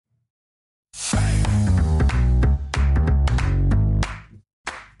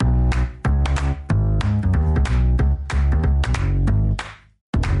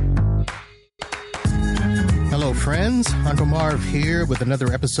Uncle Marv here with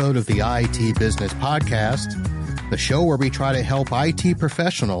another episode of the IT Business Podcast, the show where we try to help IT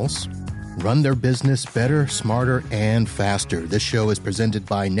professionals run their business better, smarter, and faster. This show is presented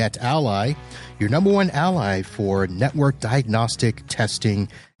by NetAlly, your number one ally for network diagnostic testing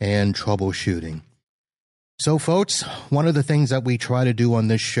and troubleshooting. So, folks, one of the things that we try to do on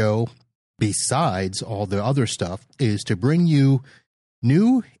this show, besides all the other stuff, is to bring you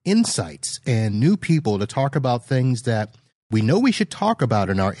new insights and new people to talk about things that we know we should talk about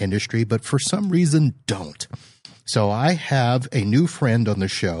in our industry, but for some reason don't. So I have a new friend on the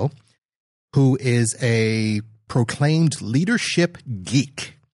show who is a proclaimed leadership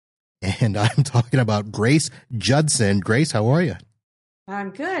geek. And I'm talking about Grace Judson. Grace, how are you?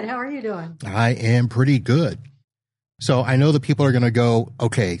 I'm good. How are you doing? I am pretty good. So I know that people are going to go,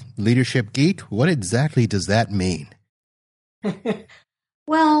 okay, leadership geek, what exactly does that mean?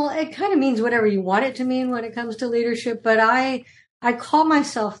 Well, it kind of means whatever you want it to mean when it comes to leadership, but I call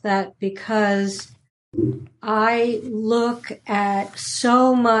myself that because I look at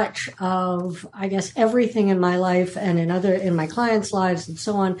so much of, I guess, everything in my life and in my clients' lives and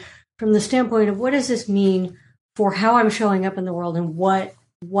so on from the standpoint of what does this mean for how I'm showing up in the world and what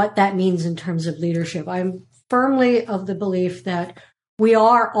that means in terms of leadership. I'm firmly of the belief that we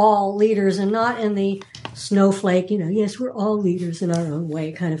are all leaders, and not in the snowflake, yes, we're all leaders in our own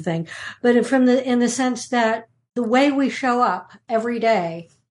way kind of thing, but in the sense that the way we show up every day,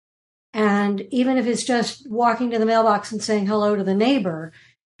 and even if it's just walking to the mailbox and saying hello to the neighbor,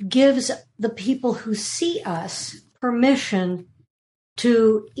 gives the people who see us permission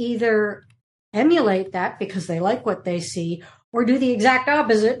to either emulate that because they like what they see, or do the exact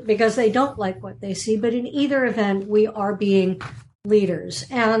opposite because they don't like what they see. But in either event, we are being leaders.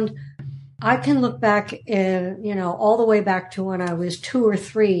 And I can look back all the way back to when I was 2 or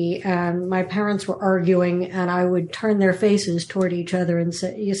 3 and my parents were arguing, and I would turn their faces toward each other and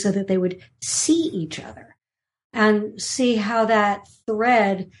say, so that they would see each other and see how that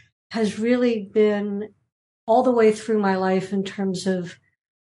thread has really been all the way through my life in terms of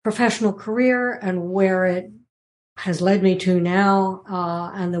professional career and where it has led me to now,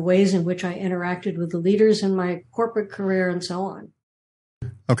 and the ways in which I interacted with the leaders in my corporate career and so on.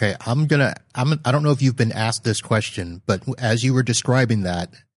 Okay, I don't know if you've been asked this question, but as you were describing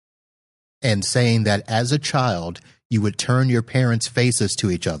that and saying that as a child, you would turn your parents' faces to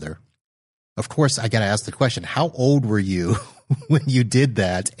each other. Of course, I got to ask the question, how old were you when you did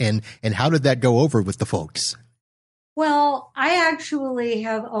that? And how did that go over with the folks? Well, I actually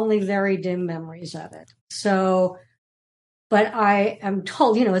have only very dim memories of it. So, but I am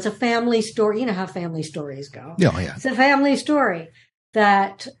told, it's a family story. You know how family stories go. Yeah. It's a family story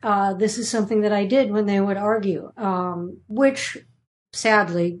that this is something that I did when they would argue, which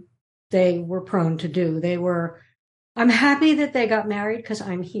sadly they were prone to do. I'm happy that they got married because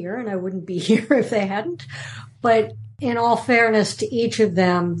I'm here and I wouldn't be here if they hadn't. But in all fairness to each of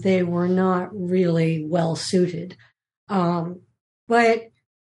them, they were not really well suited. But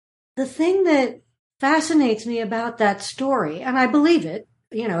the thing that fascinates me about that story, and I believe it,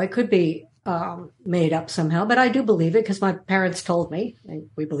 it could be made up somehow, but I do believe it because my parents told me.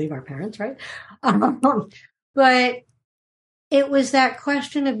 We believe our parents, right? But it was that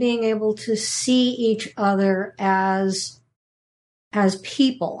question of being able to see each other as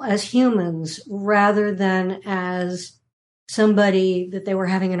people, as humans, rather than as somebody that they were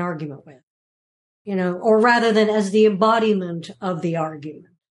having an argument with. Or rather than as the embodiment of the argument.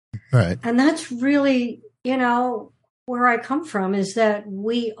 Right. And that's really, where I come from, is that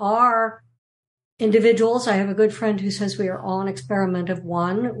we are individuals. I have a good friend who says we are all an experiment of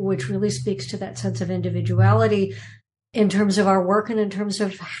one, which really speaks to that sense of individuality in terms of our work and in terms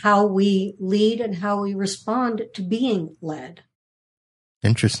of how we lead and how we respond to being led.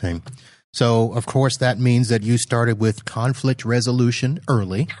 Interesting. So, of course, that means that you started with conflict resolution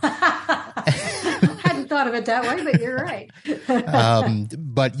early. Thought of it that way, but you're right.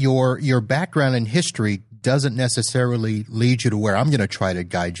 But your background in history doesn't necessarily lead you to where I'm going to try to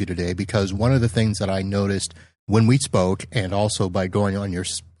guide you today, because one of the things that I noticed when we spoke, and also by going on your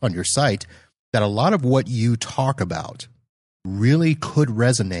site, that a lot of what you talk about really could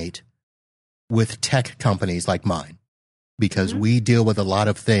resonate with tech companies like mine, because we deal with a lot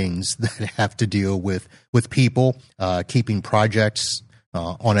of things that have to deal with people, keeping projects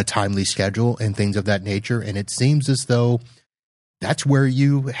on a timely schedule and things of that nature. And it seems as though that's where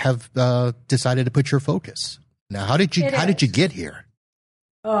you have decided to put your focus. Now, how did you get here?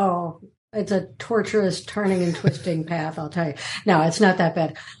 Oh, it's a torturous turning and twisting path, I'll tell you. No, it's not that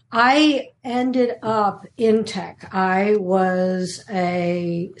bad. I ended up in tech. I was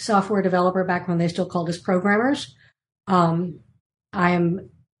a software developer back when they still called us programmers. I am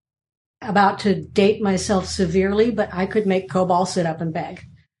about to date myself severely, but I could make COBOL sit up and beg.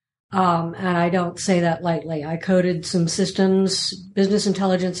 And I don't say that lightly. I coded some systems, business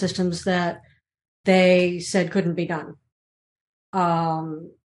intelligence systems, that they said couldn't be done. And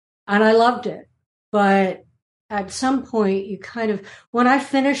I loved it. But at some point, when I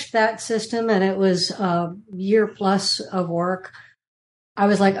finished that system, and it was a year plus of work, I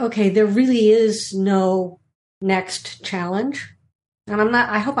was like, okay, there really is no next challenge. And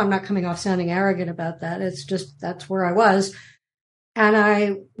I hope I'm not coming off sounding arrogant about that. It's just, that's where I was. And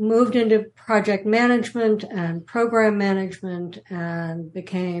I moved into project management and program management and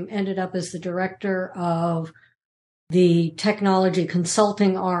ended up as the director of the technology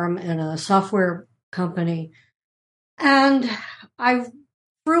consulting arm in a software company. And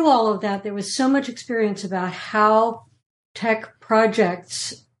through all of that, there was so much experience about how tech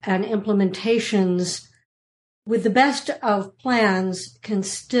projects and implementations, with the best of plans, can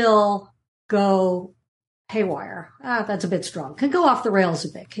still go haywire. That's a bit strong. Can go off the rails a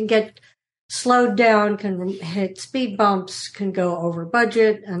bit, can get slowed down, can hit speed bumps, can go over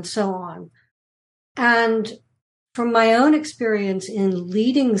budget, and so on. And from my own experience in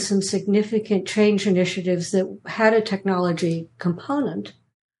leading some significant change initiatives that had a technology component,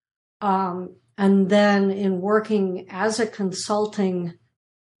 and then in working as a consulting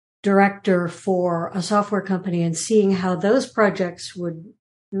director for a software company and seeing how those projects would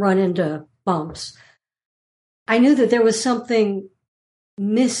run into bumps, I knew that there was something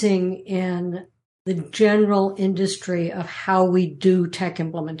missing in the general industry of how we do tech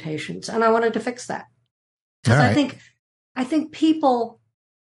implementations. And I wanted to fix that. Because right. I think people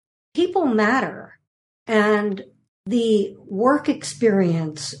matter, and the work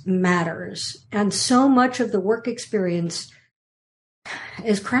experience matters. And so much of the work experience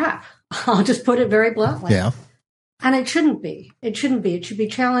is crap. I'll just put it very bluntly. Yeah. And it shouldn't be. It shouldn't be. It should be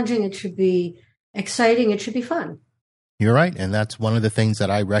challenging. It should be exciting. It should be fun. You're right. And that's one of the things that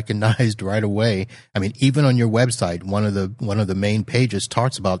I recognized right away. I mean, even on your website, one of the main pages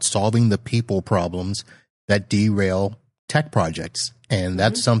talks about solving the people problems that derail tech projects. And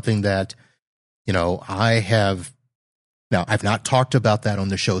that's something that, I've not talked about that on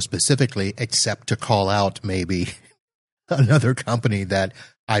the show specifically, except to call out maybe another company that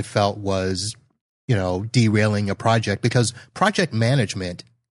I felt was, derailing a project, because project management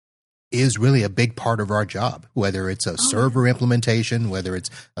is really a big part of our job, whether it's a server implementation, whether it's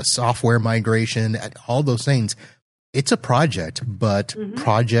a software migration, all those things. It's a project, but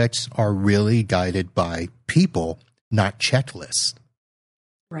projects are really guided by people, not checklists.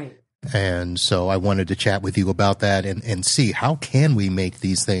 Right. And so I wanted to chat with you about that and see how can we make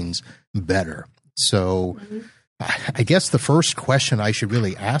these things better. So I guess the first question I should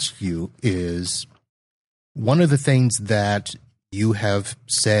really ask you is, one of the things that you have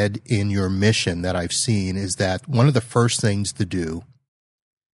said in your mission that I've seen is that one of the first things to do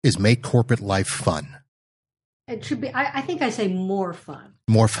is make corporate life fun. It should be, I think I say more fun.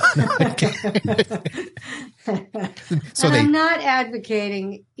 More fun. So I'm not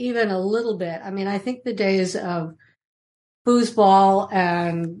advocating even a little bit. I mean, I think the days of foosball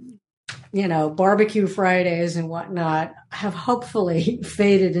and, barbecue Fridays and whatnot have hopefully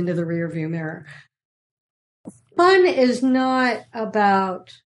faded into the rearview mirror. Fun is not about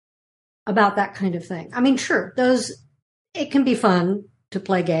that kind of thing. I mean, sure, it can be fun to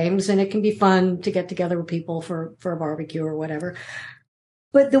play games, and it can be fun to get together with people for a barbecue or whatever.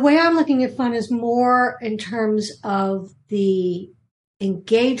 But the way I'm looking at fun is more in terms of the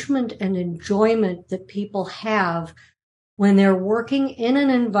engagement and enjoyment that people have when they're working in an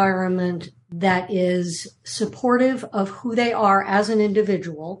environment that is supportive of who they are as an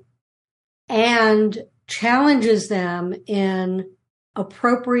individual and challenges them in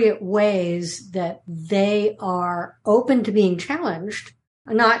appropriate ways that they are open to being challenged,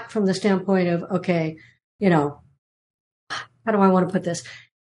 not from the standpoint of, okay, how do I want to put this?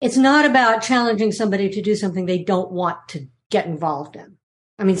 It's not about challenging somebody to do something they don't want to get involved in.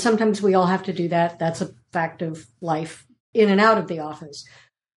 I mean, sometimes we all have to do that. That's a fact of life in and out of the office.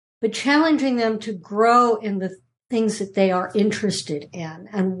 But challenging them to grow in the things that they are interested in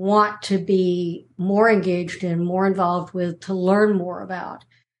and want to be more engaged in, more involved with, to learn more about.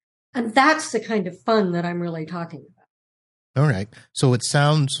 And that's the kind of fun that I'm really talking about. All right. So it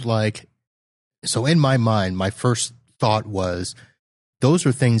sounds like, in my mind, my first thought was, those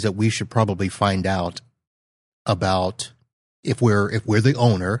are things that we should probably find out about if we're the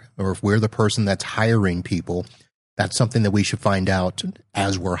owner, or if we're the person that's hiring people. That's something that we should find out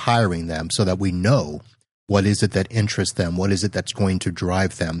as we're hiring them, so that we know what is it that interests them, what is it that's going to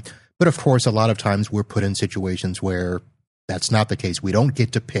drive them. But of course, a lot of times we're put in situations where that's not the case. We don't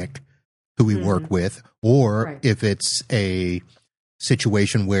get to pick who we work with, or if it's a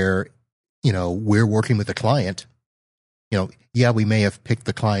situation where, we're working with a client, we may have picked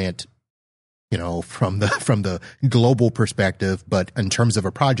the client, from the global perspective, but in terms of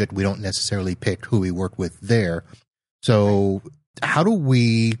a project, we don't necessarily pick who we work with there. So how do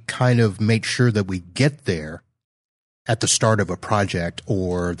we kind of make sure that we get there at the start of a project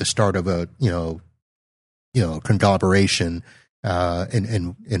or the start of a, collaboration,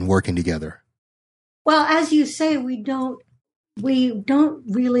 and working together? Well, as you say, we don't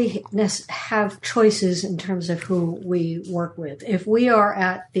really have choices in terms of who we work with. If we are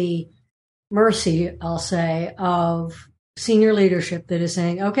at the mercy, I'll say, of senior leadership that is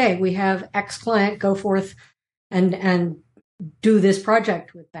saying, okay, we have X client, go forth and do this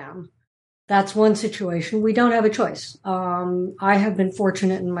project with them. That's one situation. We don't have a choice. I have been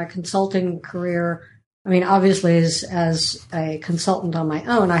fortunate in my consulting career. I mean, obviously, as a consultant on my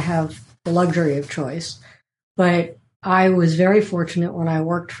own, I have the luxury of choice. But I was very fortunate when I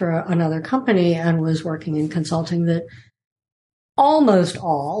worked for another company and was working in consulting that almost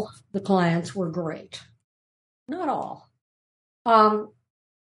all the clients were great. Not all.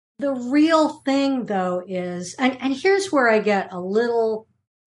 The real thing, though, is, and here's where I get a little,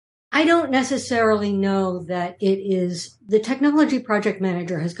 I don't necessarily know that it is, the technology project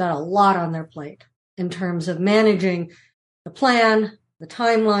manager has got a lot on their plate in terms of managing the plan, the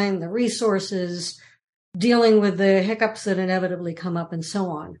timeline, the resources, dealing with the hiccups that inevitably come up, and so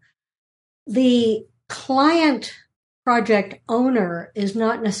on. The client project owner is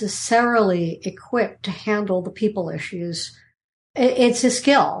not necessarily equipped to handle the people issues. It's a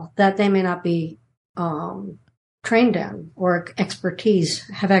skill that they may not be trained in or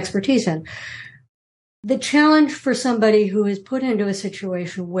have expertise in. The challenge for somebody who is put into a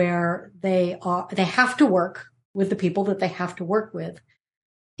situation where they have to work with the people that they have to work with,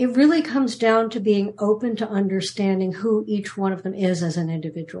 it really comes down to being open to understanding who each one of them is as an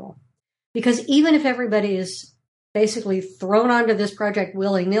individual. Because even if everybody is basically thrown onto this project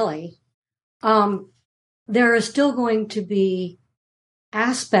willy-nilly, there are still going to be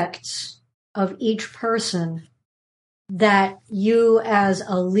aspects of each person that you as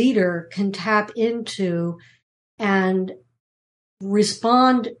a leader can tap into and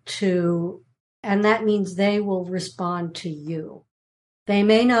respond to, and that means they will respond to you. They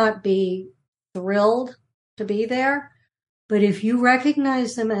may not be thrilled to be there, but if you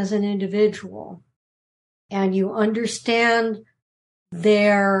recognize them as an individual and you understand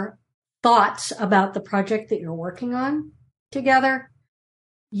their thoughts about the project that you're working on together,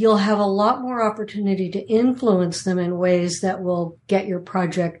 you'll have a lot more opportunity to influence them in ways that will get your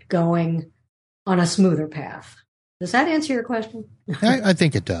project going on a smoother path. Does that answer your question? I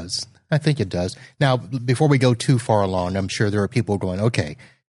think it does. Now, before we go too far along, I'm sure there are people going, okay,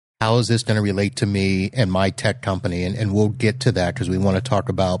 how is this going to relate to me and my tech company? And we'll get to that because we want to talk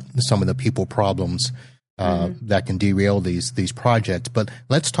about some of the people problems that can derail these projects. But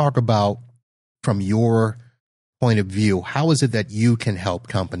let's talk about, from your point of view, how is it that you can help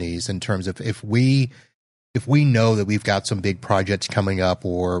companies in terms of if we know that we've got some big projects coming up,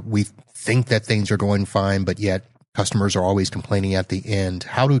 or we think that things are going fine, but yet customers are always complaining at the end,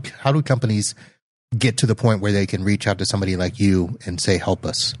 how do companies get to the point where they can reach out to somebody like you and say, help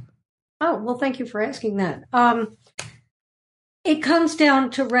us? Oh, well, thank you for asking that. It comes down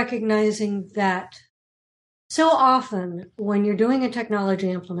to recognizing that so often when you're doing a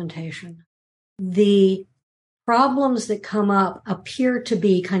technology implementation, the problems that come up appear to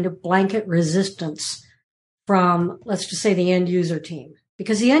be kind of blanket resistance from, let's just say, the end user team.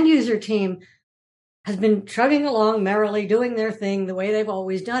 Because the end user team has been chugging along merrily, doing their thing the way they've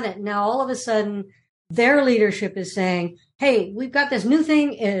always done it. Now, all of a sudden, their leadership is saying, hey, we've got this new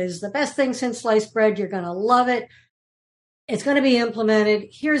thing. It is the best thing since sliced bread. You're going to love it. It's going to be implemented.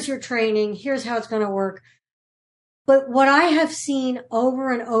 Here's your training. Here's how it's going to work. But what I have seen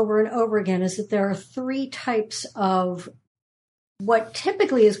over and over and over again is that there are three types of what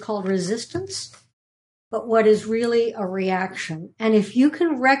typically is called resistance, but what is really a reaction. And if you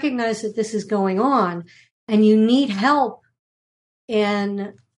can recognize that this is going on and you need help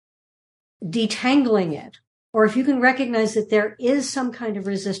in detangling it, or if you can recognize that there is some kind of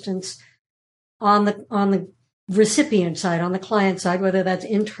resistance on the recipient side, on the client side, whether that's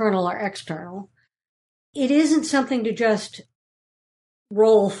internal or external, it isn't something to just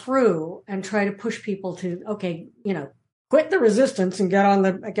roll through and try to push people to, okay, quit the resistance and get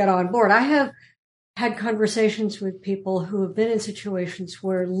on board. I have had conversations with people who have been in situations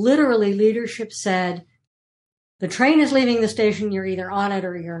where literally leadership said, The train is leaving the station. You're either on it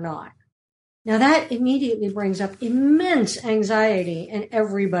or you're not. Now that immediately brings up immense anxiety in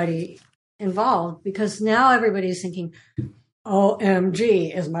everybody involved, because now everybody's thinking,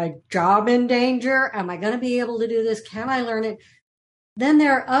 OMG, is my job in danger? Am I going to be able to do this? Can I learn it? Then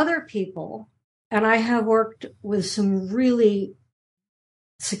there are other people, and I have worked with some really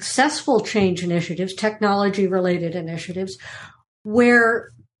successful change initiatives, technology-related initiatives, where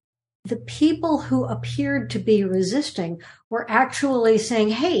the people who appeared to be resisting were actually saying,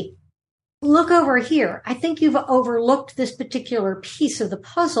 hey, look over here. I think you've overlooked this particular piece of the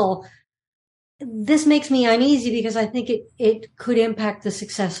puzzle. This makes me uneasy because I think it could impact the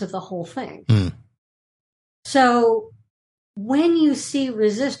success of the whole thing. So when you see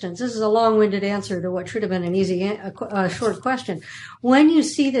resistance, this is a long-winded answer to what should have been an easy, short question. When you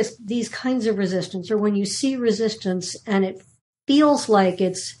see these kinds of resistance, or when you see resistance and it feels like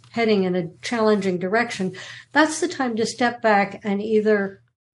it's heading in a challenging direction, that's the time to step back and either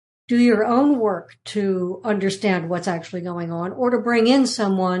do your own work to understand what's actually going on, or to bring in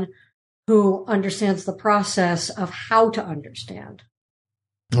someone who understands the process of how to understand.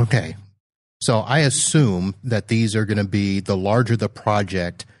 Okay. So I assume that these are going to be, the larger the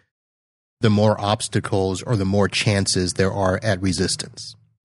project, the more obstacles or the more chances there are at resistance.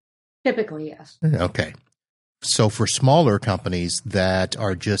 Typically, yes. Okay. So for smaller companies that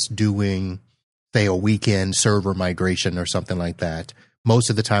are just doing, say, a weekend server migration or something like that,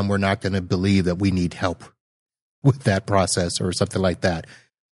 most of the time we're not going to believe that we need help with that process or something like that.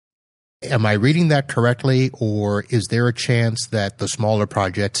 Am I reading that correctly, or is there a chance that the smaller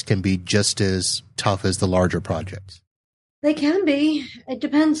projects can be just as tough as the larger projects? They can be. It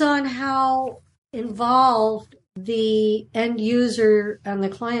depends on how involved the end user and the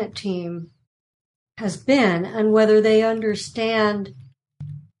client team has been, and whether they understand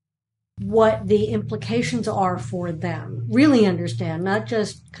what the implications are for them. Really understand, not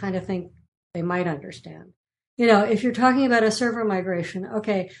just kind of think they might understand. You know, if you're talking about a server migration,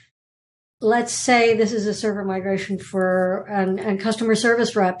 okay, let's say this is a server migration and customer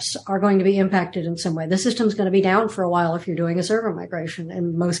service reps are going to be impacted in some way. The system's going to be down for a while if you're doing a server migration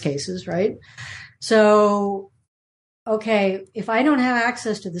in most cases, right? So, okay, if I don't have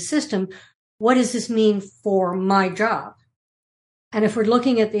access to the system, what does this mean for my job? And if we're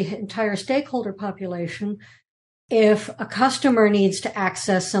looking at the entire stakeholder population, if a customer needs to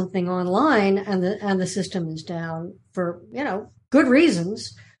access something online and the system is down for, good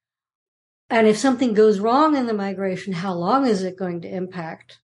reasons, and if something goes wrong in the migration, how long is it going to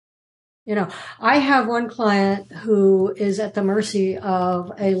impact? I have one client who is at the mercy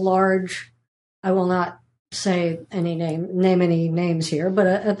of a large, I will not say name any names here, but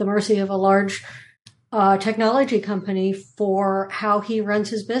at the mercy of a large technology company for how he runs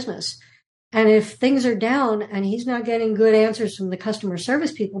his business. And if things are down and he's not getting good answers from the customer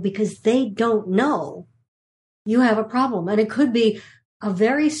service people because they don't know, you have a problem. And it could be a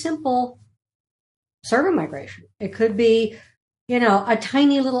very simple server migration. It could be, a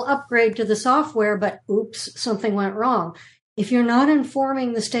tiny little upgrade to the software, but oops, something went wrong. If you're not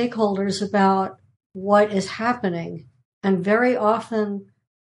informing the stakeholders about what is happening, and very often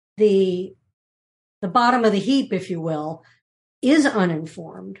the bottom of the heap, if you will, is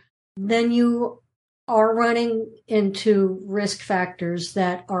uninformed, then you are running into risk factors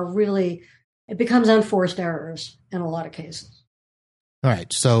that are really, it becomes unforced errors in a lot of cases. All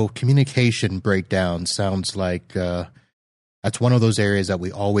right. So communication breakdown sounds like that's one of those areas that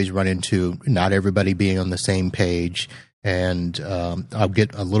we always run into, not everybody being on the same page. And I'll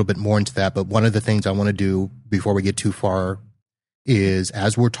get a little bit more into that. But one of the things I want to do before we get too far is,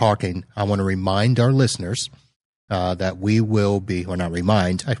 as we're talking, I want to remind our listeners that we will be, or not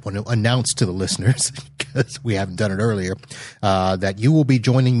remind, I want to announce to the listeners, because we haven't done it earlier, that you will be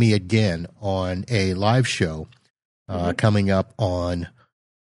joining me again on a live show coming up on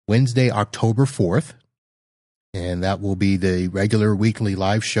Wednesday, October 4th. And that will be the regular weekly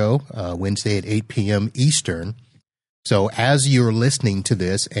live show, Wednesday at 8 p.m. Eastern. So as you're listening to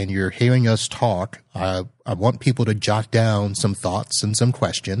this and you're hearing us talk, I want people to jot down some thoughts and some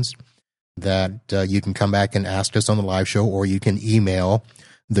questions that you can come back and ask us on the live show, or you can email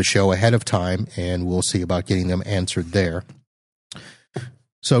the show ahead of time, and we'll see about getting them answered there.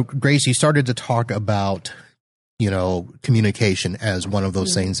 So, Grace, you started to talk about, communication as one of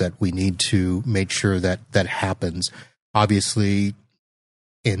those things that we need to make sure that happens. Obviously,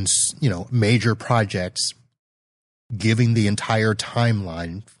 in, major projects, giving the entire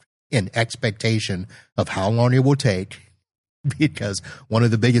timeline and expectation of how long it will take, because one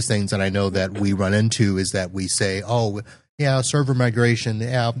of the biggest things that I know that we run into is that we say, oh, yeah, server migration,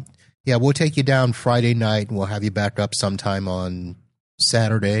 yeah, Yeah, we'll take you down Friday night and we'll have you back up sometime on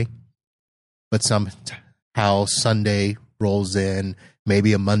Saturday. But somehow Sunday rolls in,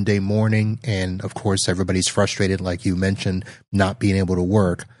 maybe a Monday morning. And of course, everybody's frustrated, like you mentioned, not being able to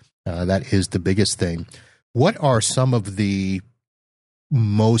work. That is the biggest thing. What are some of the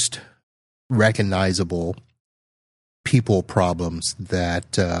most recognizable people problems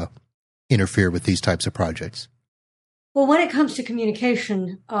that interfere with these types of projects? Well, when it comes to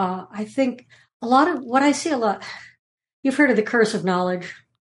communication, I think a lot of what I see a lot, you've heard of the curse of knowledge.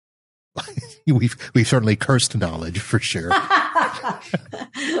 We've certainly cursed knowledge for sure.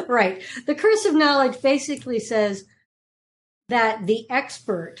 Right. The curse of knowledge basically says that the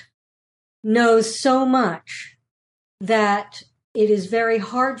expert knows so much that it is very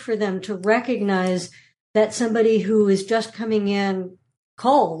hard for them to recognize that somebody who is just coming in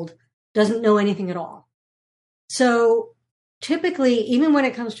cold doesn't know anything at all. So typically, even when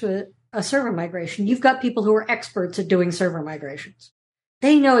it comes to a server migration, you've got people who are experts at doing server migrations.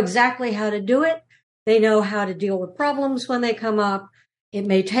 They know exactly how to do it. They know how to deal with problems when they come up. It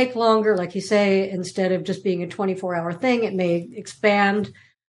may take longer, like you say, instead of just being a 24-hour thing, it may expand,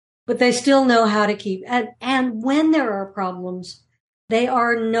 but they still know how to keep. And when there are problems, they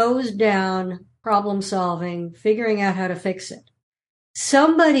are nose down problem solving, figuring out how to fix it.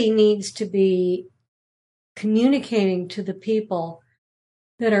 Somebody needs to be communicating to the people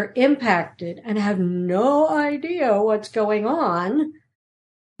that are impacted and have no idea what's going on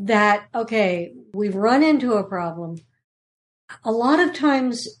that, okay, we've run into a problem. A lot of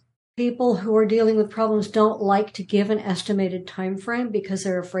times people who are dealing with problems don't like to give an estimated time frame because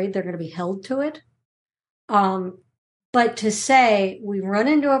they're afraid they're going to be held to it. But to say we've run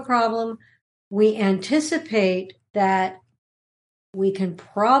into a problem, we anticipate that we can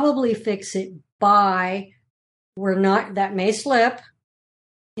probably fix it by that may slip.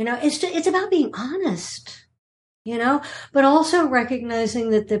 It's about being honest, but also recognizing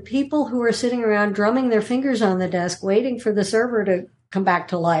that the people who are sitting around drumming their fingers on the desk, waiting for the server to come back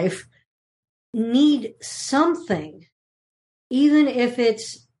to life, need something, even if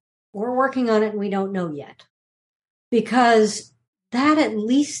we're working on it and we don't know yet, because that at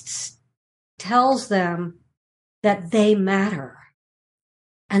least tells them that they matter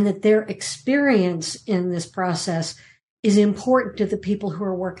and that their experience in this process is important to the people who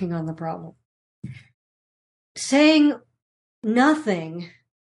are working on the problem. Saying nothing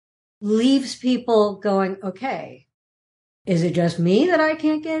leaves people going, okay, is it just me that I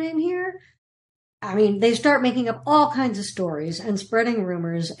can't get in here? I mean, they start making up all kinds of stories and spreading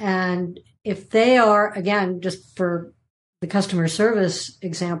rumors. And if they are, again, just for the customer service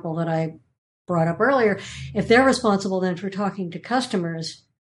example that I brought up earlier, if they're responsible then for talking to customers,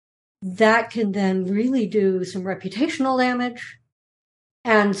 that can then really do some reputational damage,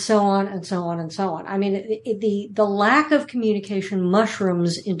 and so on and so on and so on. I mean, the lack of communication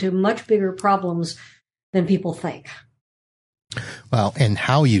mushrooms into much bigger problems than people think. Well, and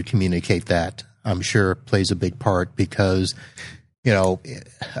how you communicate that, I'm sure, plays a big part, because, a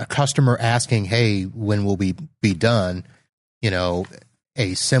customer asking, hey, when will we be done?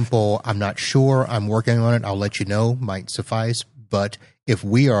 A simple, I'm not sure, I'm working on it, I'll let you know, might suffice. But if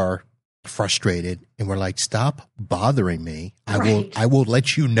we are frustrated and we're like, stop bothering me, I will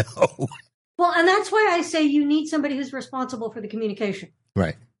let you know. Well, and that's why I say you need somebody who's responsible for the communication.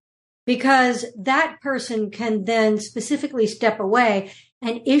 Right. Because that person can then specifically step away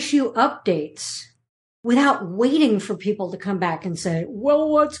and issue updates without waiting for people to come back and say, well,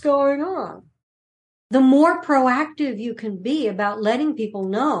 what's going on? The more proactive you can be about letting people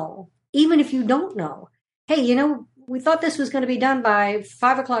know, even if you don't know, hey, we thought this was going to be done by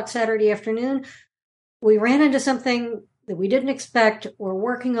 5:00 Saturday afternoon. We ran into something that we didn't expect. We're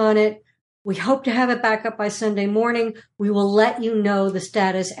working on it. We hope to have it back up by Sunday morning. We will let you know the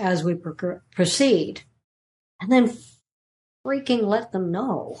status as we proceed. And then freaking let them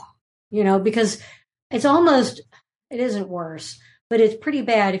know, because it isn't worse, but it's pretty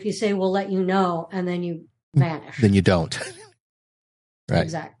bad if you say, we'll let you know, and then you vanish. Then you don't. Right.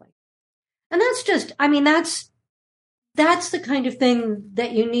 Exactly. And that's the kind of thing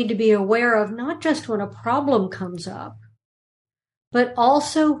that you need to be aware of, not just when a problem comes up, but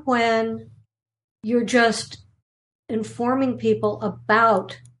also when you're just informing people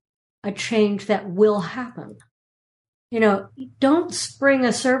about a change that will happen. Don't spring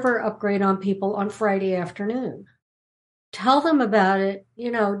a server upgrade on people on Friday afternoon. Tell them about it.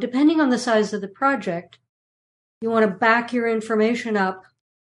 Depending on the size of the project, you want to back your information up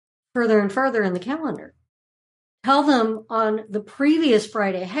further and further in the calendar. Tell them on the previous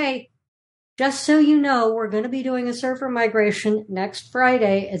Friday, hey, just so you know, we're going to be doing a server migration next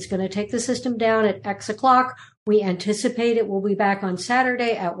Friday. It's going to take the system down at X o'clock. We anticipate it will be back on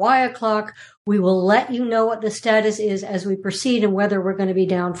Saturday at Y o'clock. We will let you know what the status is as we proceed and whether we're going to be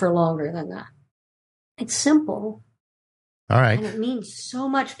down for longer than that. It's simple. All right. And it means so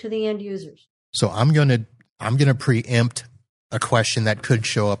much to the end users. So I'm going to preempt a question that could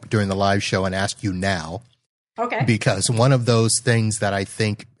show up during the live show and ask you now. Okay. Because one of those things that I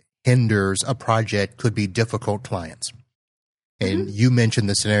think hinders a project could be difficult clients. And you mentioned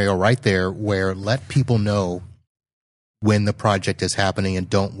the scenario right there where let people know when the project is happening and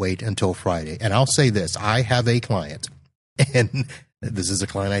don't wait until Friday. And I'll say this, I have a client, and this is a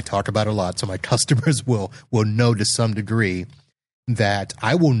client I talk about a lot, so my customers will know to some degree that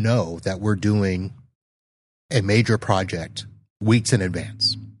I will know that we're doing a major project weeks in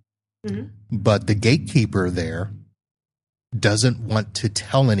advance. Mm-hmm. But the gatekeeper there doesn't want to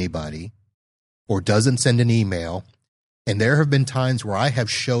tell anybody or doesn't send an email. And there have been times where I have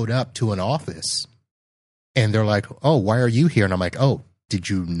showed up to an office and they're like, oh, why are you here? And I'm like, oh, did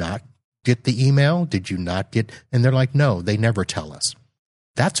you not get the email? Did you not get? And they're like, no, they never tell us.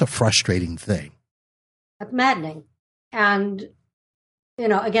 That's a frustrating thing. That's maddening. And,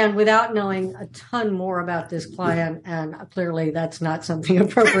 again, without knowing a ton more about this client, and clearly that's not something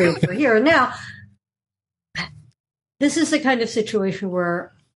appropriate for here and now, this is the kind of situation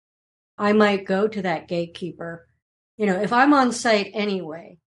where I might go to that gatekeeper. If I'm on site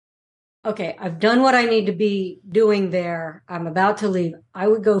anyway, okay, I've done what I need to be doing there. I'm about to leave. I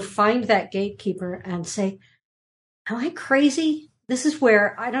would go find that gatekeeper and say, am I crazy? This is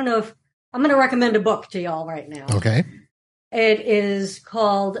where, I don't know if, I'm going to recommend a book to y'all right now. Okay. It is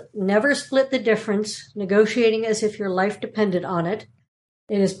called Never Split the Difference, Negotiating as If Your Life Depended on It.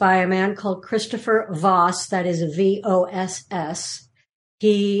 It is by a man called Christopher Voss, that is Voss.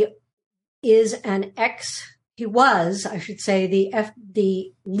 He was, I should say,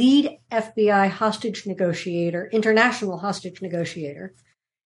 the lead FBI hostage negotiator, international hostage negotiator.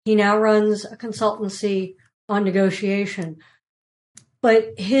 He now runs a consultancy on negotiation.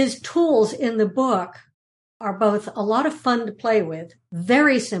 But his tools in the book are both a lot of fun to play with,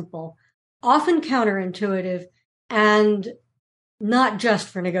 very simple, often counterintuitive, and not just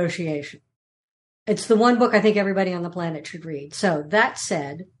for negotiation. It's the one book I think everybody on the planet should read. So that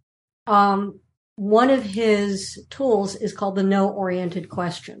said, one of his tools is called the no-oriented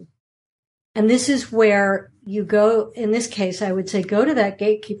question. And this is where you go, in this case, I would say, go to that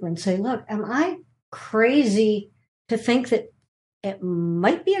gatekeeper and say, look, am I crazy to think that it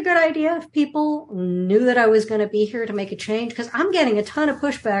might be a good idea if people knew that I was going to be here to make a change? Because I'm getting a ton of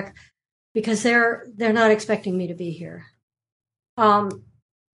pushback because they're not expecting me to be here.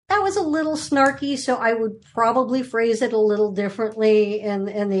 That was a little snarky, so I would probably phrase it a little differently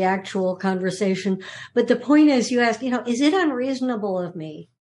in the actual conversation. But the point is, you ask, is it unreasonable of me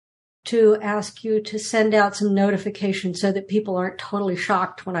to ask you to send out some notifications so that people aren't totally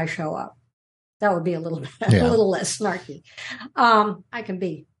shocked when I show up? That would be a little less snarky. I can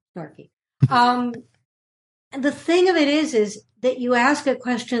be snarky. And the thing of it is that you ask a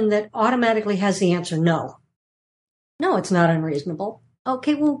question that automatically has the answer no. No, it's not unreasonable.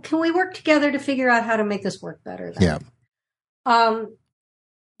 Okay, well, can we work together to figure out how to make this work better then? Yeah.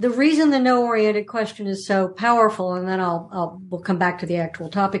 The reason the no-oriented question is so powerful, and then we'll come back to the actual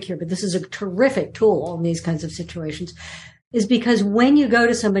topic here, but this is a terrific tool in these kinds of situations, is because when you go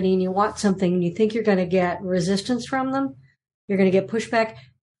to somebody and you want something and you think you're going to get resistance from them, you're going to get pushback,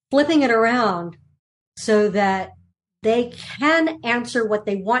 flipping it around so that they can answer what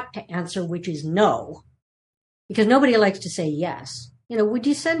they want to answer, which is no, because nobody likes to say yes. Would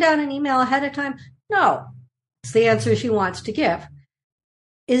you send out an email ahead of time? No. It's the answer she wants to give.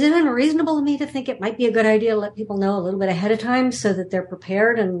 Is it unreasonable to me to think it might be a good idea to let people know a little bit ahead of time so that they're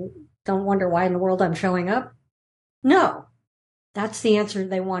prepared and don't wonder why in the world I'm showing up? No. That's the answer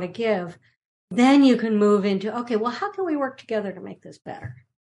they want to give. Then you can move into, okay, well, how can we work together to make this better?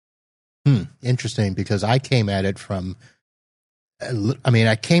 Interesting, because I came at it from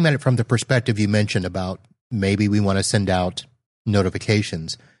the perspective you mentioned about maybe we want to send out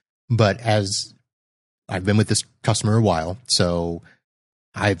notifications, but as I've been with this customer a while, so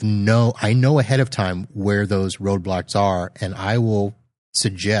I know ahead of time where those roadblocks are, and I will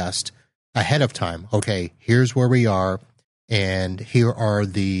suggest ahead of time, okay, here's where we are, and here are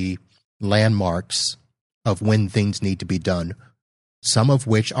the landmarks of when things need to be done, some of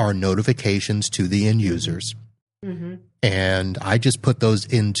which are notifications to the end users. Mm-hmm. And I just put those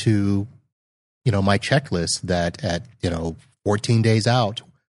into, my checklist that at, 14 days out,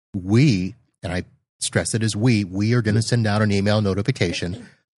 and I stress it as we are going to send out an email notification.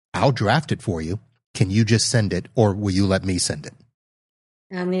 I'll draft it for you. Can you just send it, or will you let me send it?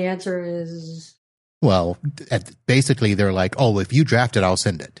 And the answer is? Well, basically they're like, oh, if you draft it, I'll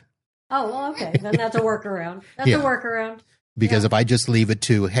send it. Oh, well, okay. Then that's a workaround. That's a workaround. Because if I just leave it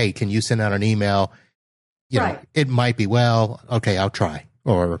to, hey, can you send out an email? You know, it might be, well, okay, I'll try.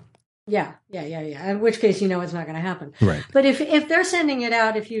 Or Yeah. In which case, it's not going to happen. Right. But if they're sending it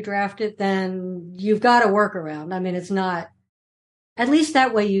out, if you draft it, then you've got a workaround. I mean, it's not, at least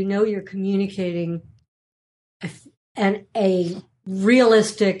that way, you're communicating a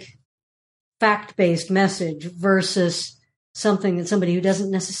realistic, fact-based message versus something that somebody who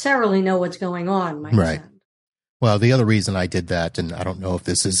doesn't necessarily know what's going on might send. Well, the other reason I did that, and I don't know if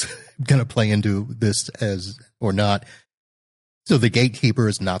this is going to play into this as or not. So the gatekeeper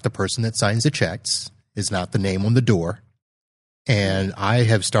is not the person that signs the checks, is not the name on the door. And I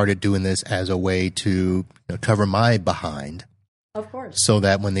have started doing this as a way to cover my behind. Of course. So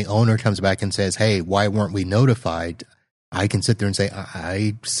that when the owner comes back and says, hey, why weren't we notified? I can sit there and say,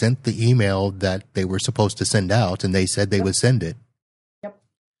 I sent the email that they were supposed to send out, and they said they would send it.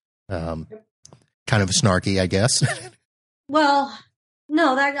 Kind of snarky, I guess. Well,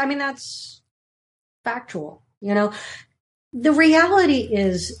 no, that's factual. The reality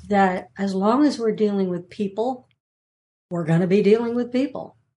is that as long as we're dealing with people, we're going to be dealing with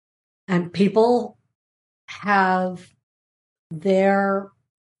people. And people have their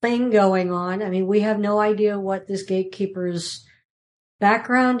thing going on. I mean, we have no idea what this gatekeeper's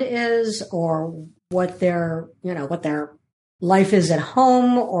background is, or what their life is at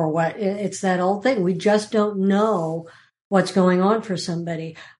home, or what it's that old thing. We just don't know what's going on for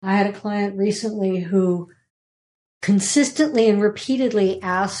somebody. I had a client recently who consistently and repeatedly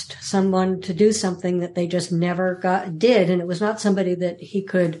asked someone to do something that they just never did. And it was not somebody that he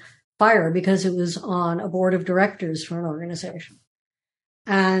could fire because it was on a board of directors for an organization.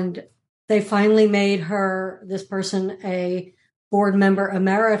 And they finally made this person, a board member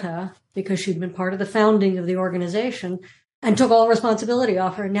emerita because she'd been part of the founding of the organization, and took all responsibility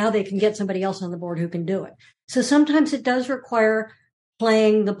off her. Now they can get somebody else on the board who can do it. So sometimes it does require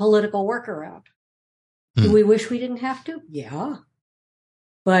playing the political workaround. Do we wish we didn't have to? Yeah.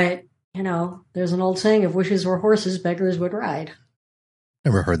 But, there's an old saying, if wishes were horses, beggars would ride.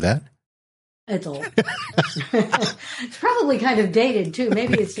 Never heard that. It's old. It's probably kind of dated, too.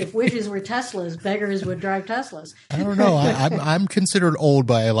 Maybe it's if wishes were Teslas, beggars would drive Teslas. I don't know. I'm considered old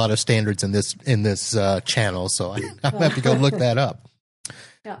by a lot of standards in this channel, so I'll have to go look that up.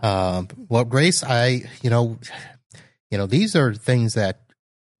 Yeah. Well, Grace, these are things that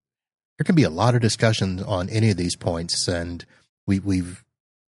there can be a lot of discussion on any of these points, and we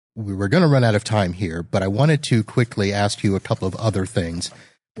were going to run out of time here, but I wanted to quickly ask you a couple of other things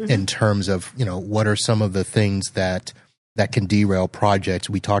in terms of, what are some of the things that can derail projects.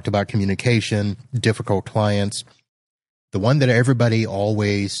 We talked about communication, difficult clients. The one that everybody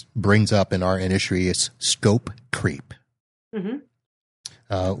always brings up in our industry is scope creep.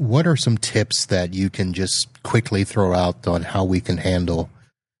 What are some tips that you can just quickly throw out on how we can handle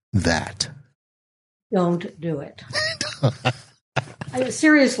that? Don't do it.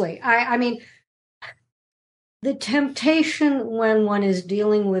 Seriously. I mean, the temptation when one is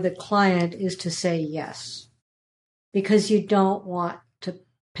dealing with a client is to say yes, because you don't want to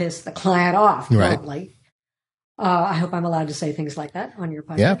piss the client off bluntly. I hope I'm allowed to say things like that on your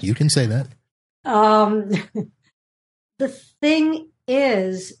podcast. Yeah, you can say that. The thing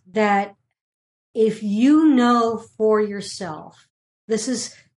is that if you know for yourself,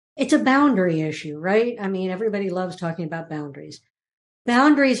 it's a boundary issue, right? I mean, everybody loves talking about boundaries.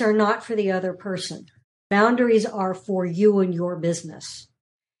 Boundaries are not for the other person. Boundaries are for you and your business.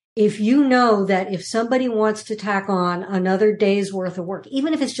 If you know that if somebody wants to tack on another day's worth of work,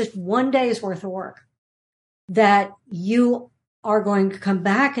 even if it's just one day's worth of work, that you are going to come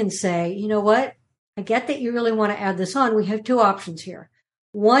back and say, you know what? I get that you really want to add this on. We have two options here.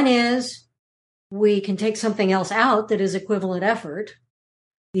 One is we can take something else out that is equivalent effort.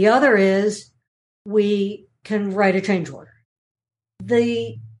 The other is we can write a change order.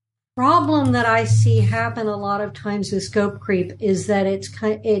 The problem that I see happen a lot of times with scope creep is that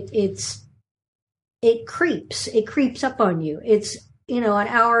it creeps up on you. It's, an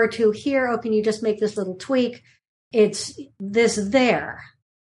hour or two here. Oh, can you just make this little tweak? It's this there.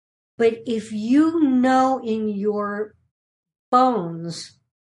 But if you know in your bones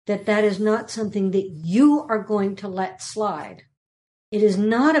that is not something that you are going to let slide, it is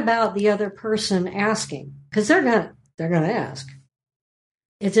not about the other person asking, because they're gonna ask.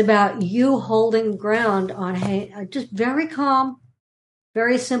 It's about you holding ground on, hey, just very calm,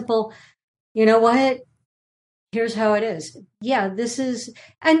 very simple. You know what? here's how it is. Yeah, this is,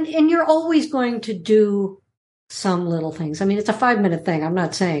 and you're always going to do some little things. I mean, it's a 5-minute thing. I'm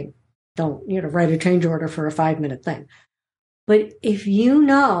not saying don't, write a change order for a 5-minute thing. But if you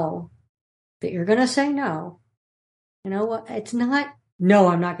know that you're going to say no, you know what? It's not, no,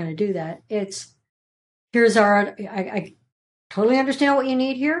 I'm not going to do that. It's, here's I totally understand what you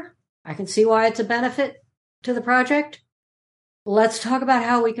need here. I can see why it's a benefit to the project. Let's talk about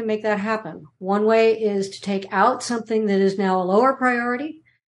how we can make that happen. One way is to take out something that is now a lower priority.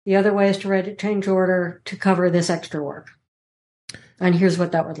 The other way is to write a change order to cover this extra work. And here's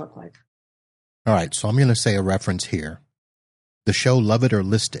what that would look like. All right. So I'm going to say a reference here. The show Love It or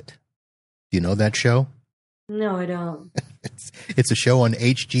List It. Do you know that show? No, I don't. It's a show on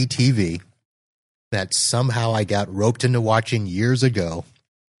HGTV that somehow I got roped into watching years ago.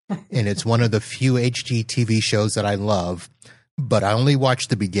 And it's one of the few HGTV shows that I love. But I only watched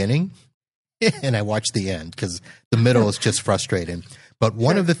the beginning and I watched the end because the middle is just frustrating. But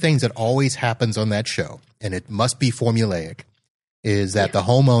one of the things that always happens on that show, and it must be formulaic, is that the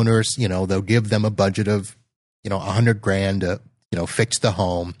homeowners, they'll give them a budget of, $100,000 to, fix the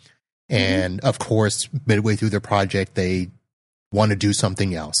home. And of course, midway through the project, they want to do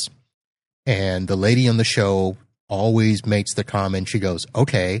something else. And the lady on the show always makes the comment. She goes,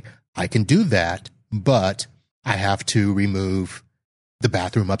 okay, I can do that, but I have to remove the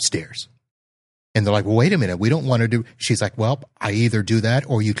bathroom upstairs. And they're like, well, wait a minute. We don't want to do. She's like, well, I either do that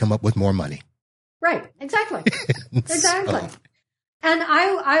or you come up with more money. Right. Exactly. Exactly. And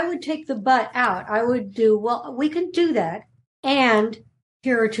I would take the but out. I would do, well, we can do that. And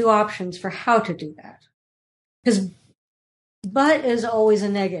here are two options for how to do that. Because but is always a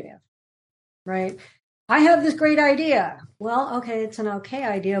negative, right? I have this great idea. Well, okay, it's an okay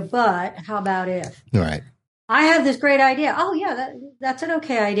idea, but how about if? Right. I have this great idea. Oh, yeah, that's an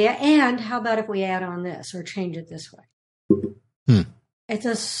okay idea. And how about if we add on this or change it this way? It's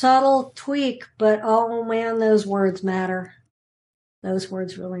a subtle tweak, but oh, man, those words matter. Those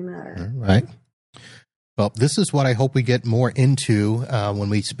words really matter. All right. Well, this is what I hope we get more into when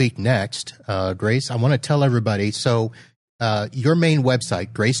we speak next. Grace, I want to tell everybody, so your main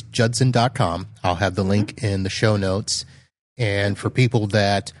website, gracejudson.com, I'll have the link in the show notes. And for people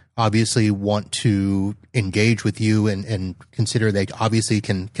that obviously want to engage with you and consider they obviously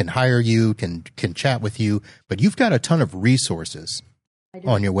can hire you, can chat with you, but you've got a ton of resources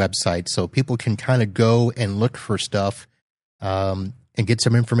on your website. So people can kind of go and look for stuff and get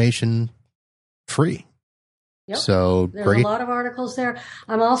some information free. Yep. So there's great. A lot of articles there.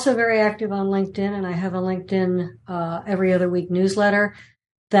 I'm also very active on LinkedIn, and I have a LinkedIn every other week newsletter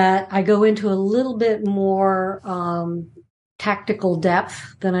that I go into a little bit more tactical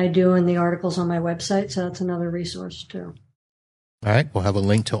depth than I do in the articles on my website. So that's another resource too. All right. We'll have a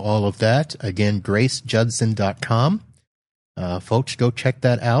link to all of that. Again, gracejudson.com. Folks, go check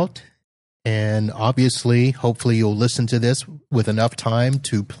that out. And obviously, hopefully you'll listen to this with enough time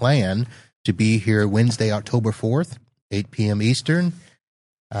to plan to be here Wednesday, October 4th, 8 p.m. Eastern.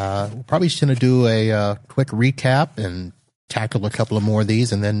 We're probably just going to do a quick recap and tackle a couple of more of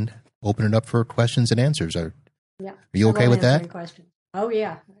these and then open it up for questions and answers. Are you okay with that? Oh,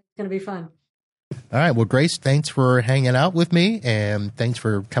 yeah. It's going to be fun. All right. Well, Grace, thanks for hanging out with me, and thanks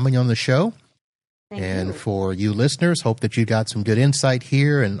for coming on the show. Thank and you. For you listeners, hope that you got some good insight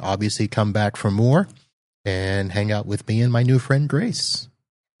here and obviously come back for more and hang out with me and my new friend, Grace.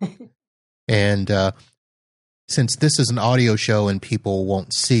 And since this is an audio show and people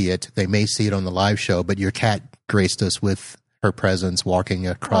won't see it, they may see it on the live show, but your cat graced us with her presence walking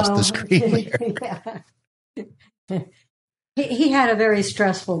across the screen there. He had a very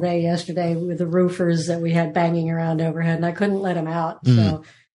stressful day yesterday with the roofers that we had banging around overhead, and I couldn't let him out. So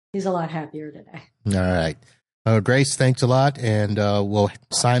he's a lot happier today. All right. Grace, thanks a lot. And we'll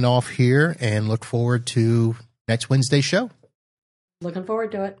sign off here and look forward to next Wednesday's show. Looking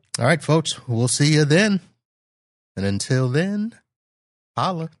forward to it. All right, folks. We'll see you then. And until then,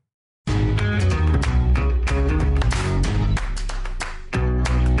 holla.